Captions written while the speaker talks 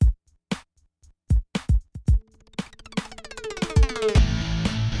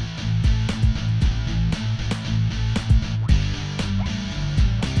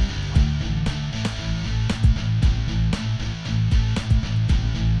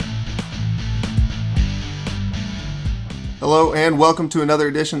Hello and welcome to another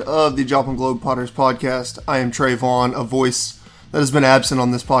edition of the Globepodders podcast. I am Trey Vaughn, a voice that has been absent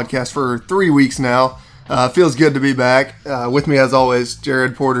on this podcast for 3 weeks now. Feels good to be back. With me as always,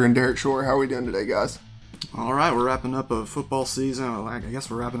 Jared Porter and Derek Shore. How are we doing today, guys? All right, we're wrapping up a football season. I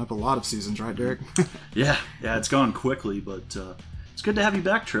guess we're wrapping up a lot of seasons, right, Derek? Yeah, it's gone quickly, but it's good to have you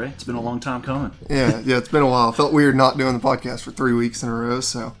back, Trey. It's been a long time coming. Yeah, it's been a while. Felt weird not doing the podcast for 3 weeks in a row,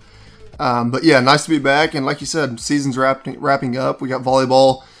 so... but yeah, nice to be back. And like you said, season's wrapping up. We got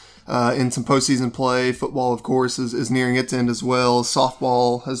volleyball in some postseason play. Football, of course, is nearing its end as well.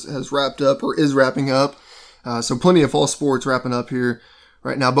 Softball has wrapped up or is wrapping up. So plenty of fall sports wrapping up here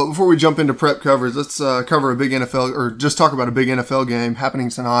right now. But before we jump into prep coverage, let's cover a big NFL, or just talk about a big NFL game happening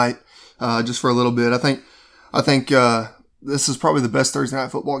tonight, just for a little bit. I think this is probably the best Thursday night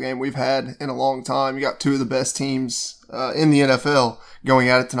football game we've had in a long time. You got two of the best teams in the NFL going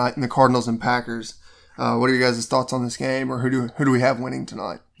at it tonight in the Cardinals and Packers. What are your guys' thoughts on this game, or who do we have winning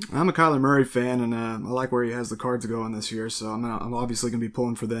tonight? I'm a Kyler Murray fan, and I like where he has the Cards going this year, so I'm obviously going to be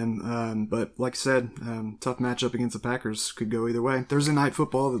pulling for them. But like I said, tough matchup against the Packers. Could go either way. Thursday night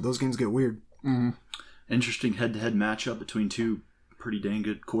football, those games get weird. Mm-hmm. Interesting head-to-head matchup between two pretty dang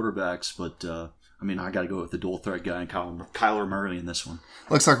good quarterbacks, but I got to go with the dual threat guy and Kyler Murray in this one.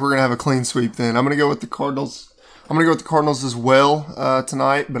 Looks like we're going to have a clean sweep then. I'm going to go with the Cardinals. I'm going to go with the Cardinals as well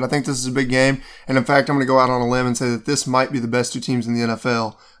tonight, but I think this is a big game. And in fact, I'm going to go out on a limb and say that this might be the best two teams in the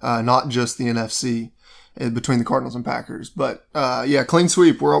NFL, not just the NFC, between the Cardinals and Packers. But yeah, clean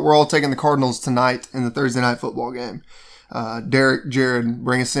sweep. We're all taking the Cardinals tonight in the Thursday night football game. Derek, Jared,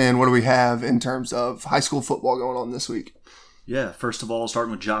 bring us in. What do we have in terms of high school football going on this week? Yeah, first of all,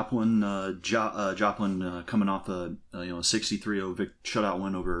 starting with Joplin. Joplin coming off a 63-0 shutout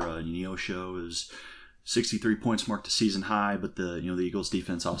win over Neosho. Is 63 points marked a season high, but the Eagles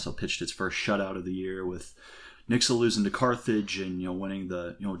defense also pitched its first shutout of the year, with Nixa losing to Carthage and winning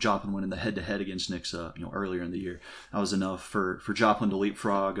Joplin winning the head-to-head against Nixa earlier in the year. That was enough for Joplin to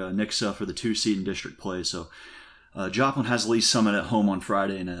leapfrog Nixa for the 2 seed in district play. So Joplin has Lee Summit at home on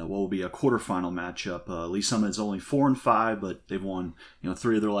Friday in what will be a quarterfinal matchup. Lee Summit is only 4-5, but they've won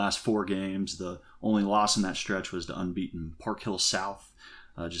 3 of their last 4 games. The only loss in that stretch was to unbeaten Park Hill South.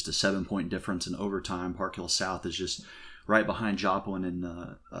 Just a 7-point difference in overtime. Park Hill South is just right behind Joplin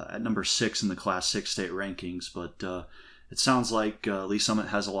at number 6 in the Class 6 state rankings. But it sounds like Lee Summit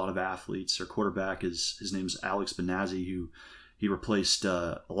has a lot of athletes. Their quarterback his name's Alex Benazzi, who he replaced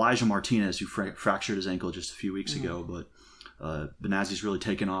Elijah Martinez, who fractured his ankle just a few weeks ago. But Benazzi's really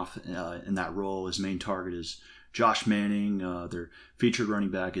taken off in that role. His main target is Josh Manning. Their featured running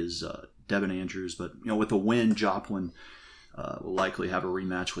back is Devin Andrews. But with a win, Joplin will likely have a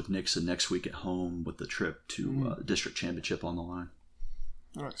rematch with Nixa next week at home, with the trip to district championship on the line.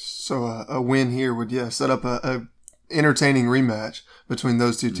 All right, so a win here would set up a entertaining rematch between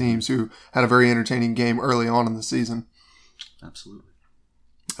those two teams who had a very entertaining game early on in the season. Absolutely.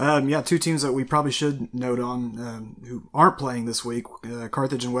 Two teams that we probably should note on who aren't playing this week.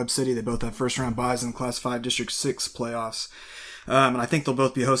 Carthage and Webb City, they both have first-round byes in the Class 5 District 6 playoffs. And I think they'll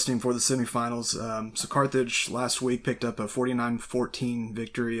both be hosting for the semifinals. So Carthage last week picked up a 49-14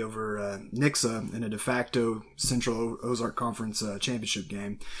 victory over Nixa in a de facto Central Ozark Conference championship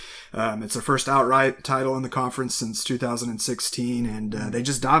game. It's their first outright title in the conference since 2016, and they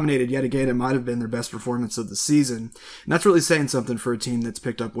just dominated yet again. It might have been their best performance of the season. And that's really saying something for a team that's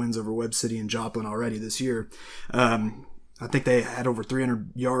picked up wins over Webb City and Joplin already this year. I think they had over 300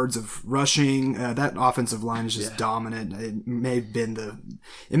 yards of rushing. That offensive line is just dominant. It may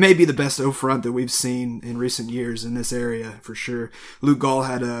be the best O front that we've seen in recent years in this area for sure. Luke Gall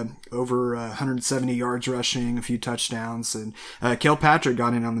had over 170 yards rushing, a few touchdowns, and Kilpatrick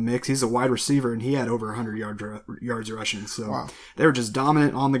got in on the mix. He's a wide receiver, and he had over 100 yards rushing. So They were just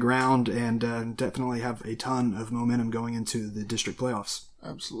dominant on the ground, and definitely have a ton of momentum going into the district playoffs.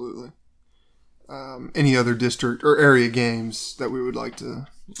 Absolutely. Any other district or area games that we would like to?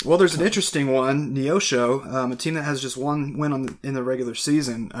 Well, there's an interesting one, Neosho, a team that has just one win in the regular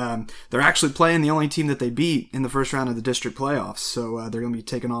season. They're actually playing the only team that they beat in the first round of the district playoffs. So they're going to be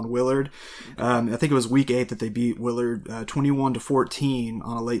taking on Willard. I think it was week 8 that they beat Willard 21-14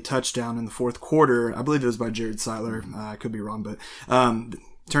 on a late touchdown in the fourth quarter. I believe it was by Jared Seiler. I could be wrong, but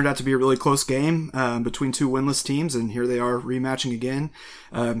turned out to be a really close game between two winless teams, and here they are rematching again.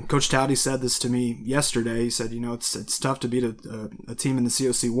 Coach Towdy said this to me yesterday. He said, it's tough to beat a team in the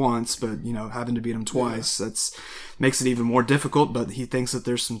COC once, but, having to beat them twice, that's makes it even more difficult. But he thinks that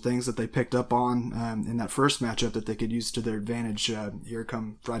there's some things that they picked up on in that first matchup that they could use to their advantage here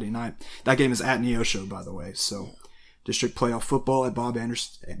come Friday night. That game is at Neosho, by the way, so district playoff football at Bob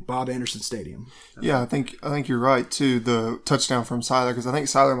Anderson Stadium. Yeah, I think you're right too. The touchdown from Seiler, because I think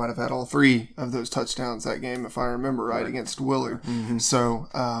Seiler might have had all 3 of those touchdowns that game, if I remember right, against Willard. Mm-hmm. So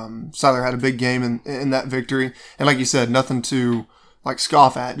Seiler had a big game in that victory, and like you said, nothing to like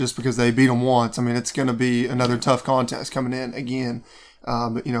scoff at just because they beat them once. I mean, it's going to be another tough contest coming in again.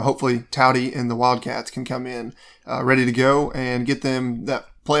 But hopefully Towdy and the Wildcats can come in ready to go and get them that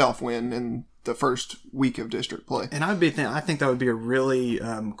playoff win in the first week of district play. And I think that would be a really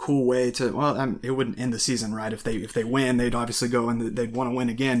cool way to. Well, it wouldn't end the season, right? If they win, they'd obviously go and they'd want to win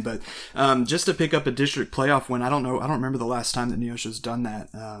again. But just to pick up a district playoff win, I don't remember the last time that Neosha's done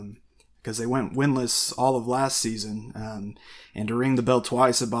that. Because they went winless all of last season, and to ring the bell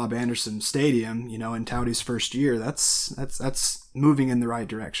twice at Bob Anderson Stadium, in Towdy's first year, that's moving in the right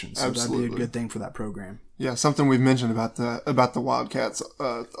direction. So Absolutely. That'd be a good thing for that program. Yeah, something we've mentioned about the Wildcats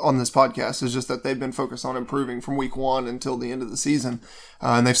on this podcast is just that they've been focused on improving from week 1 until the end of the season,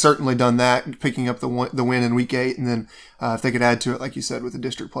 and they've certainly done that, picking up the win in week 8, and then if they could add to it, like you said, with a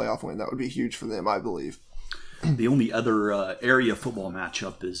district playoff win, that would be huge for them, I believe. The only other area football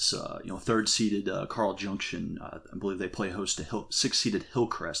matchup is, third-seeded Carl Junction. I believe they play host to 6th-seeded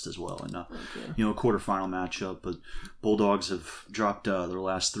Hillcrest as well. And, a quarterfinal matchup. But Bulldogs have dropped their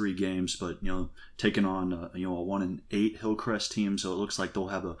last 3 games, but, taking on, a 1-8 Hillcrest team. So it looks like they'll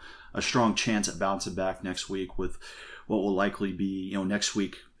have a strong chance at bouncing back next week with what will likely be, next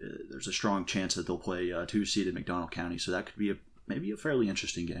week. There's a strong chance that they'll play 2-seeded McDonald County. So that could be maybe a fairly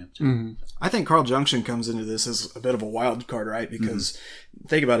interesting game too. Mm-hmm. I think Carl Junction comes into this as a bit of a wild card, right? Because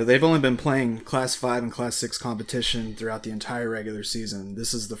think about it, they've only been playing Class 5 and Class 6 competition throughout the entire regular season.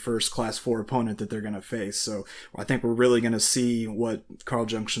 This is the first Class 4 opponent that they're going to face. So I think we're really going to see what Carl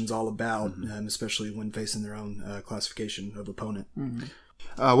Junction's all about, especially when facing their own classification of opponent.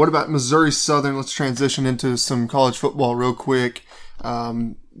 Mm-hmm. What about Missouri Southern? Let's transition into some college football real quick.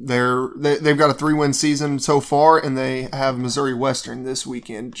 They've got a 3-win season so far, and they have Missouri Western this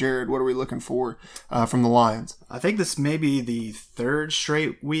weekend. Jared, what are we looking for from the Lions? I think this may be the 3rd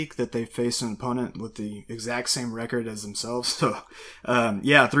straight week that they've faced an opponent with the exact same record as themselves. So,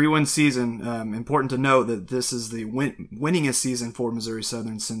 3-win season. Important to note that this is the winningest season for Missouri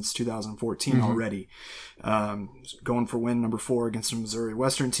Southern since 2014 already. Going for win number 4 against a Missouri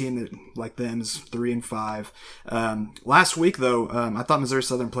Western team that, like them, is 3-5. Last week, though, I thought Missouri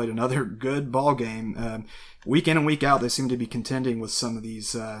Southern played another good ball game. Week in and week out, they seem to be contending with some of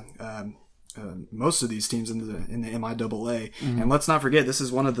these, most of these teams in the MIAA. And let's not forget, this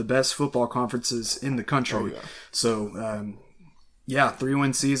is one of the best football conferences in the country. Oh, yeah. So,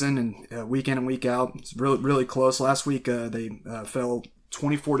 3-win season and week in and week out. It's really, really close. Last week, they fell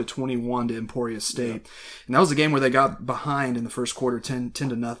 24-21 to Emporia State. And that was a game where they got behind in the first quarter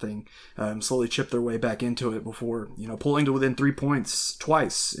 10-0. Slowly chipped their way back into it before, pulling to within 3 points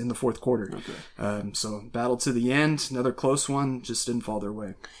twice in the fourth quarter. So battle to the end, another close one, just didn't fall their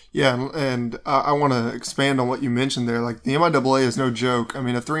way. Yeah, and I want to expand on what you mentioned there. Like, the MIAA is no joke. I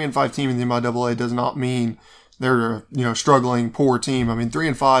mean, a 3-5 team in the MIAA does not mean they're a struggling, poor team. I mean,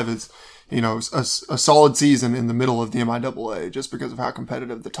 3-5 is a solid season in the middle of the MIAA just because of how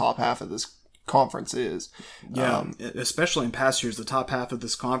competitive the top half of this conference is. Yeah, especially in past years, the top half of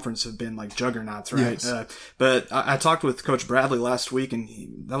this conference have been like juggernauts, right? Yes. But I talked with Coach Bradley last week,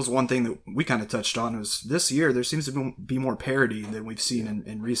 and that was one thing that we kind of touched on, was this year there seems to be more parity than we've seen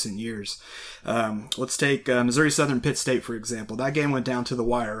in recent years. Let's take Missouri Southern Pitt State, for example. That game went down to the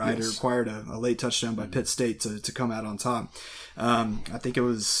wire, right? Yes. It required a late touchdown by Pitt State to come out on top. I think it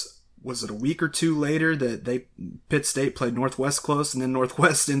was it a week or two later that Pitt State played Northwest close, and then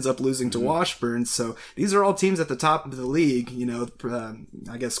Northwest ends up losing to Washburn. So these are all teams at the top of the league,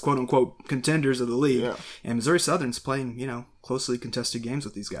 I guess, quote unquote, contenders of the league. Yeah. And Missouri Southern's playing, closely contested games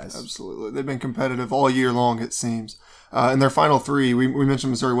with these guys. Absolutely. They've been competitive all year long, it seems. In their final 3, we mentioned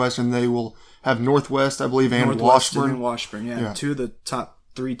Missouri Western. They will have Northwest, I believe, and Washburn. And Washburn, yeah. 2 of the top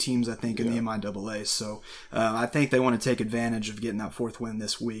 3 teams, I think, in the MIAA. So I think they want to take advantage of getting that 4th win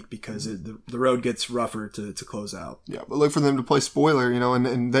this week because the road gets rougher to close out. Yeah, but look for them to play spoiler,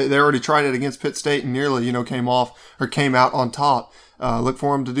 and they already tried it against Pitt State and nearly, came out on top. Look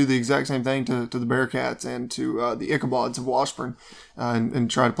for them to do the exact same thing to the Bearcats and to the Ichabods of Washburn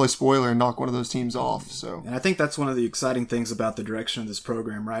and try to play spoiler and knock one of those teams off. So, and I think that's one of the exciting things about the direction of this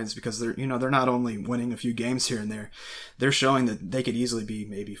program, right? Is because they're not only winning a few games here and there, they're showing that they could easily be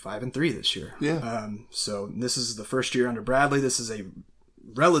maybe 5-3 this year. Yeah. So this is the first year under Bradley. This is a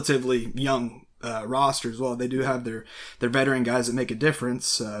relatively young roster as well. They do have their veteran guys that make a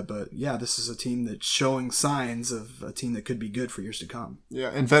difference, but yeah, this is a team that's showing signs of a team that could be good for years to come. Yeah,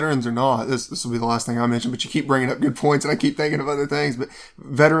 and veterans or not, this will be the last thing I mention, but you keep bringing up good points, and I keep thinking of other things, but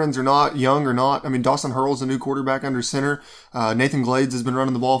veterans or not, young or not, I mean, Dawson Hurl's a new quarterback under center. Nathan Glades has been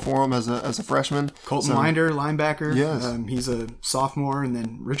running the ball for him as a freshman. Colton Winder, linebacker. Yes. He's a sophomore, and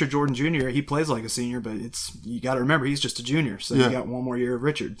then Richard Jordan Jr., he plays like a senior, but you got to remember, he's just a junior, so you got one more year of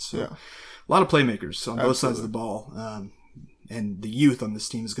Richard. So. Yeah. A lot of playmakers on both sides of the ball, and the youth on this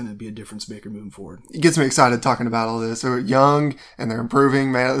team is going to be a difference maker moving forward. It gets me excited talking about all this. They're young and they're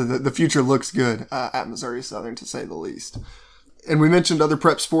improving. Man, the future looks good at Missouri Southern, to say the least. And we mentioned other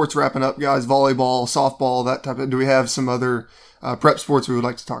prep sports wrapping up, guys. Volleyball, softball, that type of. Do we have some other prep sports we would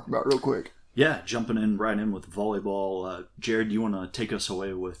like to talk about real quick? Yeah, jumping right in with volleyball. Jared, do you want to take us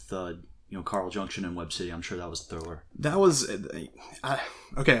away with Carl Junction and Webb City? I'm sure that was a thriller. That was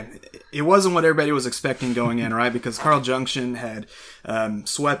okay. It wasn't what everybody was expecting going in, right? Because Carl Junction had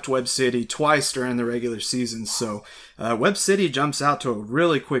swept Webb City twice during the regular season. So Webb City jumps out to a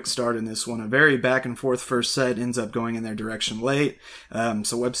really quick start in this one. A very back and forth first set, ends up going in their direction late.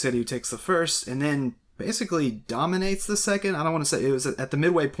 So Webb City takes the first, and then basically dominates the second. I don't want to say it was at the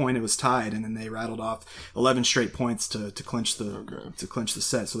midway point. It was tied, and then they rattled off 11 straight points to clinch the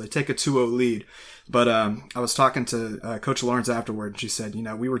set. So they take a 2-0 lead. But I was talking to Coach Lawrence afterward, and she said,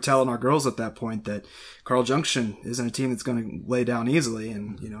 we were telling our girls at that point that Carl Junction isn't a team that's going to lay down easily.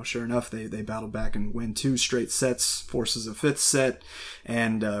 And sure enough, they battled back and win 2 straight sets, forces a 5th set,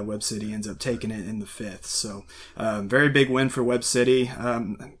 and Webb City ends up taking it in the 5th. So very big win for Webb City.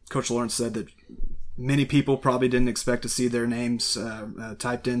 Coach Lawrence said that many people probably didn't expect to see their names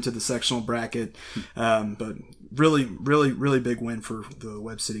typed into the sectional bracket, but really, really, really big win for the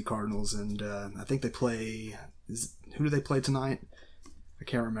Webb City Cardinals. And I think they play. Who do they play tonight? I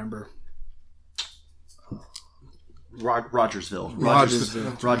can't remember. Rogersville.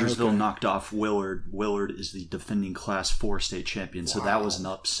 Rogersville okay. Knocked off Willard. Willard is the defending Class 4 state champion, so that was an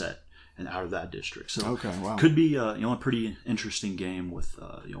upset. And out of that district, so could be a pretty interesting game with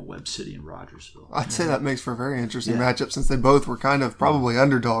Webb City and Rogersville. I'd say that makes for a very interesting matchup, since they both were kind of probably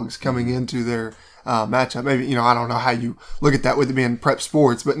underdogs coming into their matchup. Maybe I don't know how you look at that with it being prep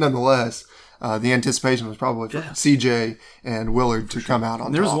sports, but nonetheless, the anticipation was probably for CJ and Willard to come out on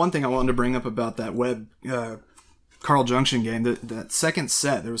top. There was one thing I wanted to bring up about that Webb Carl Junction game. That second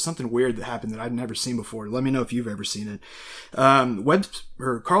set, there was something weird that happened that I'd never seen before. Let me know if you've ever seen it.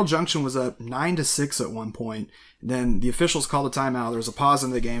 Carl Junction was up 9-6 at one point. Then the officials called a timeout. There was a pause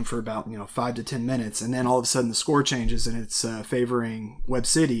in the game for about 5 to 10 minutes, and then all of a sudden the score changes and it's favoring Webb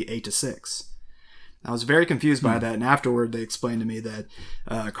City 8-6. I was very confused by that, and afterward they explained to me that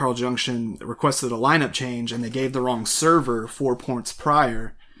Carl Junction requested a lineup change and they gave the wrong server 4 points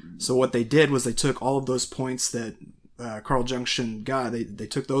prior. So what they did was they took all of those points that Carl Junction got, they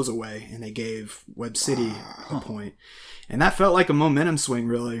took those away, and they gave Webb City a point. And that felt like a momentum swing,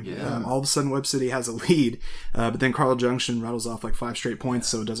 really. Yeah. All of a sudden, Webb City has a lead, but then Carl Junction rattles off like 5 straight points,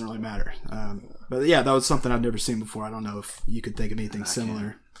 so it doesn't really matter. But yeah, that was something I've never seen before. I don't know if you could think of anything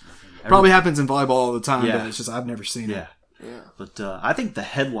similar. Probably happens in volleyball all the time, but it's just I've never seen it. Yeah. But I think the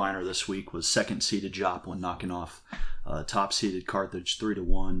headliner this week was second-seeded Joplin knocking off top-seeded Carthage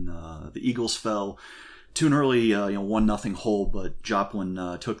 3-1. The Eagles fell to an early 1-0 hole, but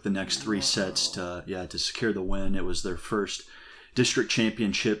Joplin took the next 3 sets to secure the win. It was their first district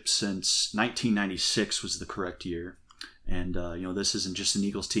championship since 1996 was the correct year. And this isn't just an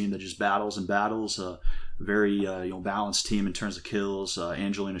Eagles team that just battles and battles. Very balanced team in terms of kills.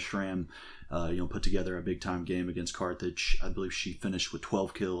 Angelina Schramm put together a big time game against Carthage. I believe she finished with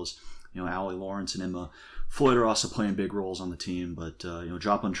 12 kills. Allie Lawrence and Emma Floyd are also playing big roles on the team. But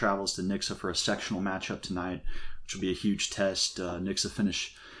Joplin travels to Nixa for a sectional matchup tonight, which will be a huge test. Nixa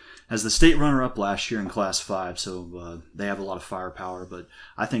finished as the state runner-up last year in Class 5, so they have a lot of firepower. But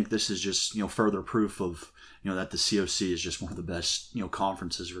I think this is just further proof of that the COC is just one of the best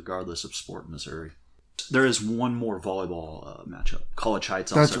conferences, regardless of sport in Missouri. There is one more volleyball matchup. College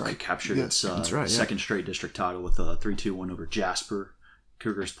Heights also captured its second straight district title with a 3-2 win over Jasper.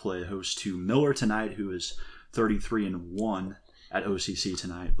 Cougars play host to Miller tonight, who is 33-1 at OCC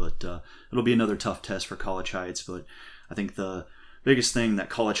tonight. But it'll be another tough test for College Heights. But I think the biggest thing that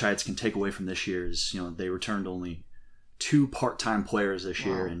College Heights can take away from this year is they returned only 2 part-time players this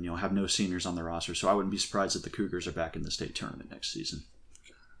year and have no seniors on their roster. So I wouldn't be surprised if the Cougars are back in the state tournament next season.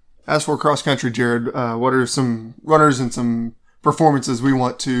 As for cross country, Jared, what are some runners and some performances we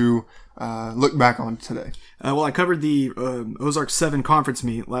want to look back on today. Well, I covered the Ozark 7 conference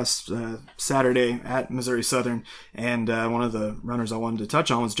meet last Saturday at Missouri Southern, and one of the runners I wanted to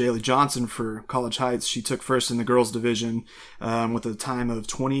touch on was Jaylee Johnson for College Heights. She took first in the girls division with a time of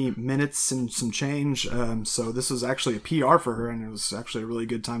 20 minutes and some change. So this was actually a PR for her, and it was actually a really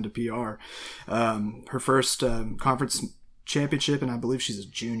good time to PR. Her first conference championship, and I believe she's a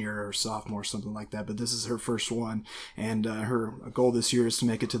junior or sophomore, something like that, but this is her first one, and her goal this year is to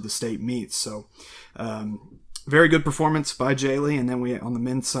make it to the state meets. So very good performance by Jaylee. And then we, on the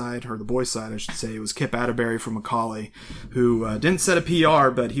men's side, or the boys side I should say, it was Kip Atterbury from Macaulay, who didn't set a PR,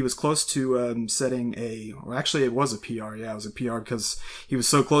 but he was close to setting actually it was a PR. Yeah, it was a PR because he was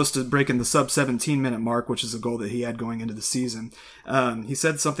so close to breaking the sub 17 minute mark, which is a goal that he had going into the season. He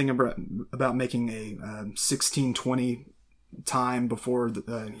said something about making a 16:20 time before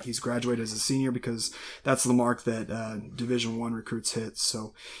he's graduated as a senior, because that's the mark that Division I recruits hit.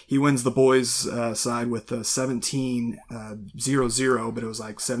 So he wins the boys side with 17:00, but it was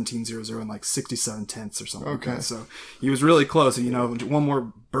like 17:00 and like 67 tenths or something. Okay. Like that. So he was really close. One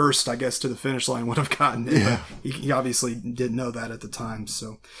more burst, I guess, to the finish line would have gotten it. Yeah. He obviously didn't know that at the time.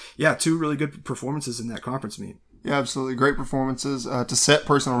 So yeah, two really good performances in that conference meet. Yeah, absolutely. Great performances to set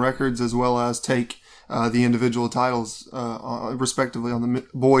personal records as well as take the individual titles, respectively, on the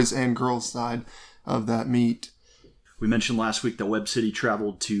boys and girls side of that meet. We mentioned last week that Webb City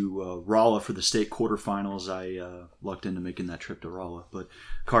traveled to Rolla for the state quarterfinals. I lucked into making that trip to Rolla, but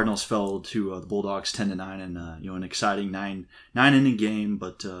Cardinals fell to the Bulldogs 10-9, and an exciting nine inning game.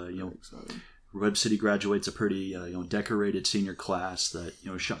 But Webb City graduates a pretty decorated senior class that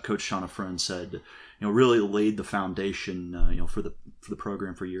Coach Shauna Friend said really laid the foundation for the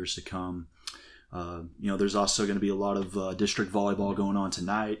program for years to come. There's also going to be a lot of district volleyball going on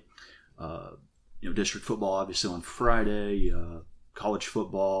tonight. District football obviously on Friday, college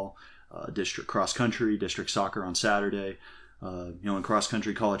football, district cross country, district soccer on Saturday. In cross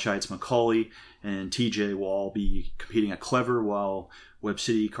country, College Heights, Macaulay, and TJ will all be competing at Clever, while Webb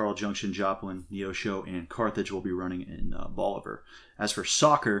City, Carl Junction, Joplin, Neosho, and Carthage will be running in Bolivar. As for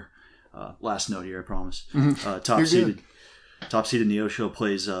soccer, last note here, I promise. Top seeded Neosho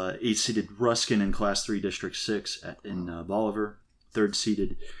plays 8-seeded Ruskin in Class 3 District 6 in Bolivar. 3rd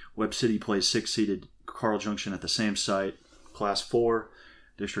seeded Webb City plays 6-seeded Carl Junction at the same site. Class 4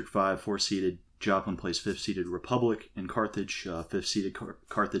 District 5 4-seeded Joplin plays 5th-seeded Republic in Carthage. 5th-seeded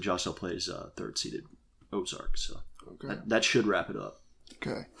Carthage also plays 3rd-seeded Ozark. So that should wrap it up.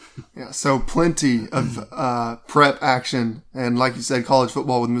 Okay. Yeah, so plenty of prep action. And like you said, college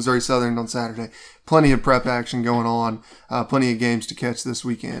football with Missouri Southern on Saturday. Plenty of prep action going on. Plenty of games to catch this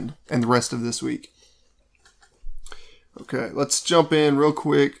weekend and the rest of this week. Okay, let's jump in real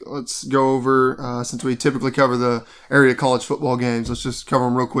quick. Let's go over, since we typically cover the area college football games, let's just cover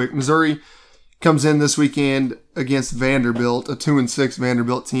them real quick. Missouri comes in this weekend against Vanderbilt, a 2-6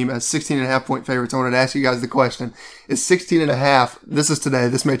 Vanderbilt team, as 16.5-point favorites. I wanted to ask you guys the question: is 16.5? This is today.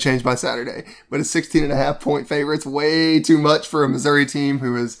 This may change by Saturday, but is 16.5-point favorites way too much for a Missouri team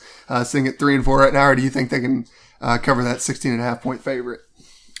who is sitting at 3-4 right now, or do you think they can cover that 16.5-point favorite?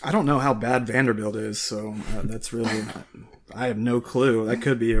 I don't know how bad Vanderbilt is, so that's really I have no clue. That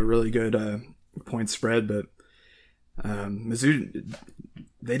could be a really good point spread, but Mizzou,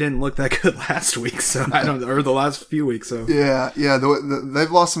 they didn't look that good last week, so I don't, or the last few weeks. So yeah,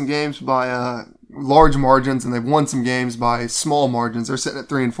 they've lost some games by large margins, and they've won some games by small margins. They're sitting at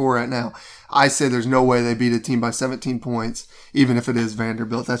 3-4 right now. I say there's no way they beat a team by 17 points, even if it is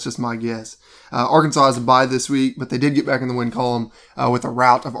Vanderbilt. That's just my guess. Arkansas has a bye this week, but they did get back in the win column with a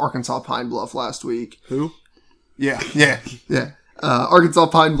rout of Arkansas Pine Bluff last week. Who? Yeah. Arkansas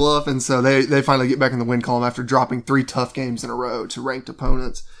Pine Bluff, and so they finally get back in the win column after dropping 3 tough games in a row to ranked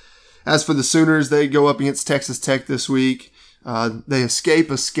opponents. As for the Sooners, they go up against Texas Tech this week. They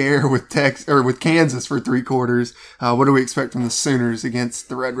escape a scare with Kansas for 3 quarters. What do we expect from the Sooners against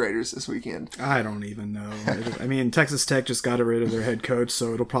the Red Raiders this weekend? I don't even know. I mean, Texas Tech just got rid of their head coach,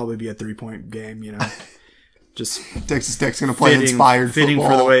 so it'll probably be a 3-point game, Just Texas Tech's going to play inspired fitting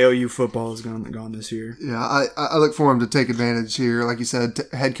football. For the way OU football has gone this year. Yeah, I look for them to take advantage here. Like you said,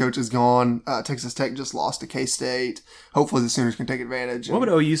 head coach is gone. Texas Tech just lost to K-State. Hopefully the Sooners can take advantage. What would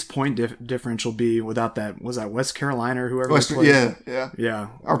OU's point differential be without that? Was that West Carolina or whoever? Yeah.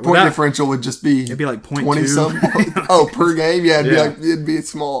 Our point differential would just be it'd be like 20 something. Per game. Yeah, it'd be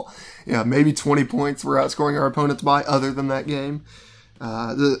small. Yeah, maybe 20 points we're outscoring our opponents by. Other than that game.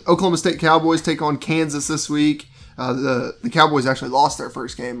 The Oklahoma State Cowboys take on Kansas this week. The Cowboys actually lost their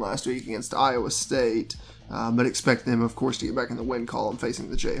first game last week against Iowa State, but expect them, of course, to get back in the win column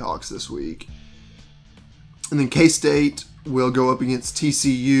facing the Jayhawks this week. And then K-State will go up against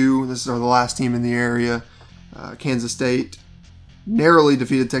TCU. This is the last team in the area. Kansas State narrowly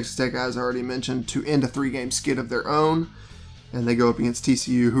defeated Texas Tech, as I already mentioned, to end a 3-game skid of their own. And they go up against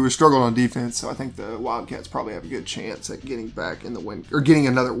TCU, who has struggled on defense. So I think the Wildcats probably have a good chance at getting back in the win, or getting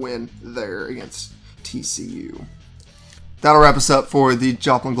another win there against TCU. That'll wrap us up for the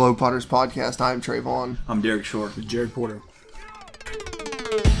Joplin Globepodders podcast. I'm Trayvon. I'm Derek Shore. Jared Porter.